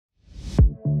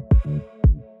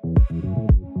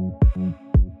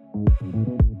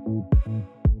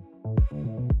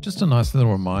just a nice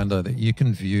little reminder that you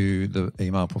can view the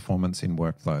email performance in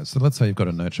workflows. So let's say you've got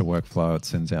a nurture workflow. It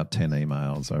sends out 10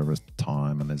 emails over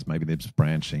time, and there's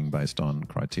branching based on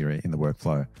criteria in the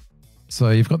workflow.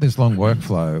 So you've got this long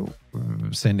workflow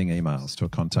sending emails to a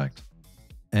contact.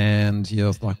 And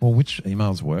you're like, well, which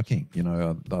email's working? You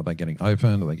know, are they getting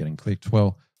opened? Are they getting clicked?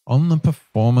 Well, on the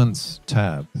performance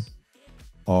tab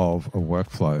of a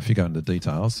workflow, if you go into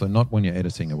details, so not when you're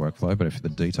editing a workflow, but if the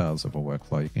details of a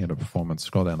workflow, you can get a performance,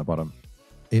 scroll down the bottom.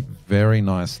 It very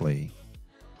nicely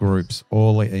groups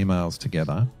all the emails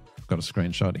together. I've got a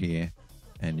screenshot here,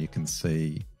 and you can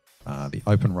see the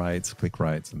open rates, click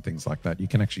rates, and things like that. You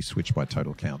can actually switch by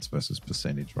total counts versus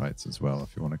percentage rates as well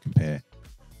if you want to compare.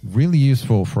 Really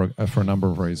useful for a number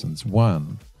of reasons.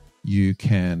 One, you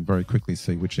can very quickly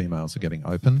see which emails are getting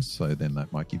opened, so then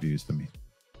that might give you some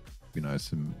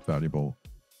valuable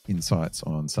insights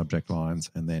on subject lines,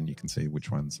 and then you can see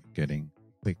which ones are getting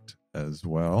clicked as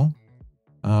well.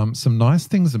 Some nice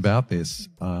things about this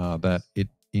are that it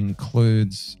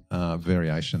includes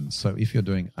variations. So if you're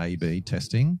doing A/B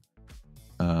testing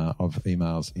of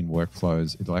emails in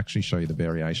workflows, it'll actually show you the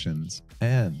variations,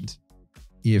 and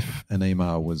if an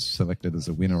email was selected as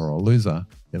a winner or a loser,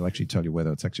 it'll actually tell you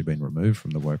whether it's actually been removed from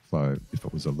the workflow if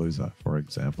it was a loser, for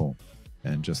example,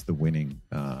 and just the winning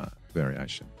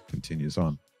variation continues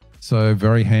on. So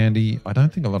very handy. I don't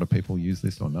think a lot of people use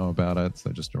this or know about it.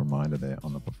 So just a reminder there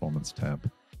on the performance tab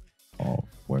of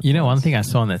workflows. You know, one thing I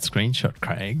saw on that screenshot,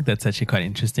 Craig, that's actually quite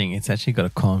interesting. It's actually got a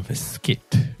column for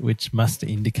skipped, which must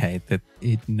indicate that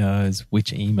it knows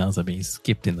which emails are being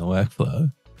skipped in the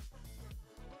workflow.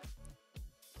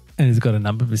 And it's got a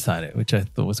number beside it, which I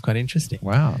thought was quite interesting.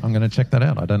 Wow, I'm going to check that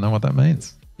out. I don't know what that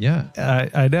means. Yeah.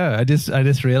 I know. I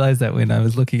just realized that when I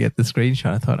was looking at the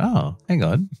screenshot, I thought, oh, hang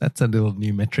on. That's a little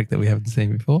new metric that we haven't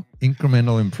seen before.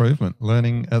 Incremental improvement.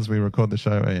 Learning as we record the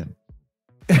show, Ian.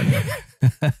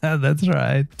 That's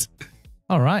right.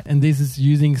 All right. And this is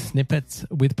using snippets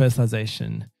with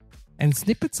personalization. And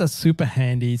snippets are super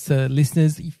handy. So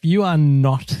listeners, if you are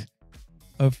not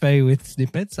au fait with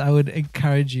snippets, I would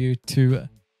encourage you to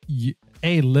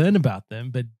A, learn about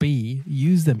them, but B,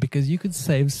 use them, because you could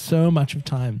save so much of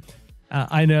time.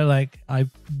 I know,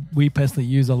 we personally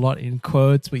use a lot in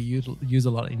quotes. We use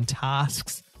a lot in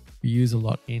tasks. We use a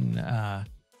lot in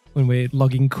when we're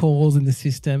logging calls in the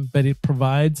system, but it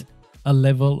provides a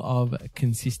level of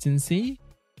consistency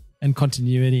and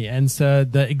continuity. And so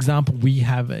the example we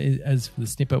have as for the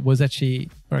snippet was actually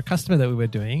for a customer that we were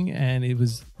doing, and it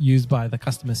was used by the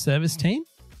customer service team,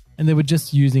 and they were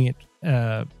just using it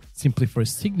simply for a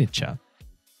signature.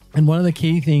 And one of the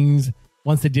key things,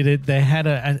 once they did it, they had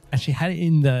actually had it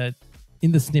in the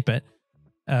snippet.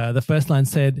 The first line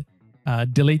said,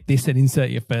 delete this and insert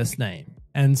your first name.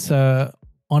 And so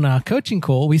on our coaching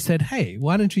call, we said, hey,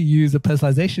 why don't you use a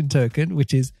personalization token,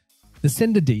 which is the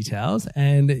sender details,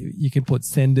 and you can put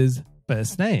sender's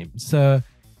first name. So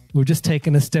we've just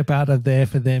taken a step out of there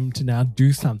for them to now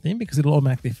do something, because it'll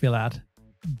automatically fill out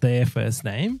their first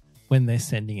name when they're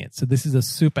sending it. So this is a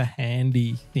super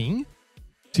handy thing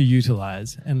to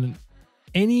utilize. And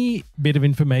any bit of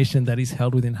information that is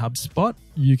held within HubSpot,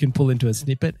 you can pull into a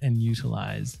snippet and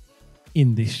utilize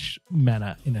in this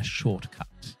manner in a shortcut.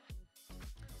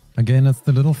 Again, it's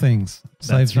the little things.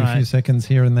 Saves you a few seconds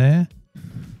here and there.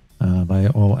 They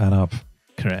all add up.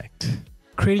 Correct.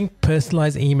 Creating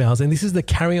personalized emails. And this is the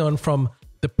carry on from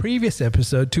the previous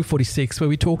episode, 246, where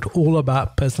we talked all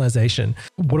about personalization.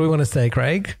 What do we want to say,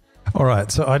 Craig? All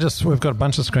right. So we've got a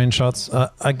bunch of screenshots.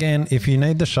 Again, if you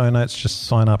need the show notes, just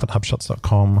sign up at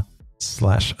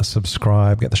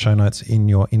hubshots.com/subscribe. Get the show notes in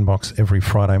your inbox every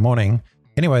Friday morning.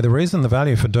 Anyway, the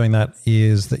value for doing that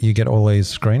is that you get all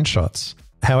these screenshots.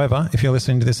 However, if you're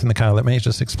listening to this in the car, let me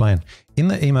just explain. In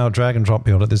the email drag and drop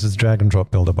builder, this is drag and drop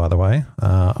builder, by the way.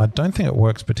 I don't think it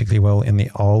works particularly well in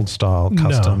the old style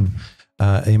custom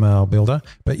email builder,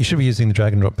 but you should be using the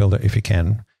drag and drop builder if you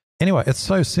can. Anyway, it's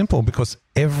so simple because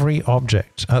every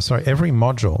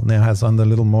module now has on the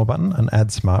little more button an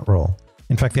add smart rule.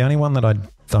 In fact, the only one that I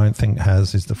don't think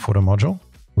has is the footer module,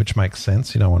 which makes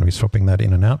sense. You don't want to be swapping that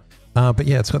in and out. But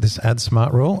yeah, it's got this add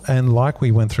smart rule. And like we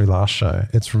went through last show,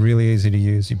 it's really easy to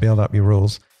use. You build up your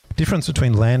rules. Difference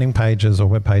between landing pages or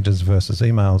web pages versus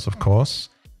emails, of course,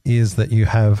 is that you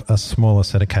have a smaller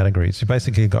set of categories. You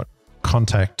basically got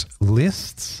contact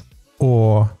lists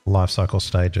or lifecycle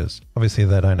stages. Obviously,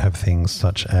 they don't have things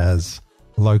such as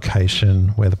location,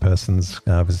 where the person's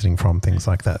visiting from, things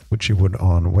like that, which you would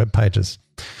on web pages.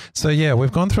 So yeah,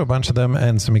 we've gone through a bunch of them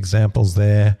and some examples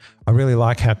there. I really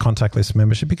like how contact list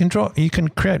membership, you can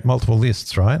create multiple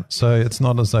lists, right? So it's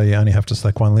not as though you only have to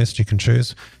select one list, you can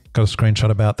choose. Got a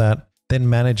screenshot about that. Then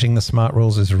managing the smart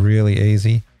rules is really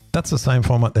easy. That's the same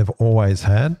format they've always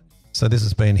had. So this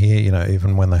has been here,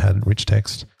 even when they had rich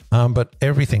text. But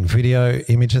everything, video,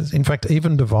 images, in fact,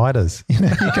 even dividers. You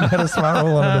can add a smart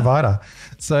rule on a divider.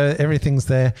 So everything's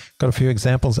there. Got a few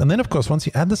examples. And then, of course, once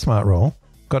you add the smart rule,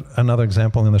 got another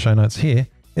example in the show notes here.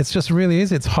 It's just really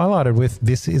easy. It's highlighted with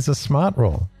this is a smart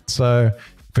rule. So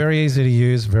very easy to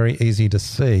use, very easy to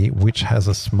see which has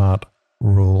a smart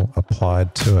rule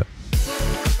applied to it.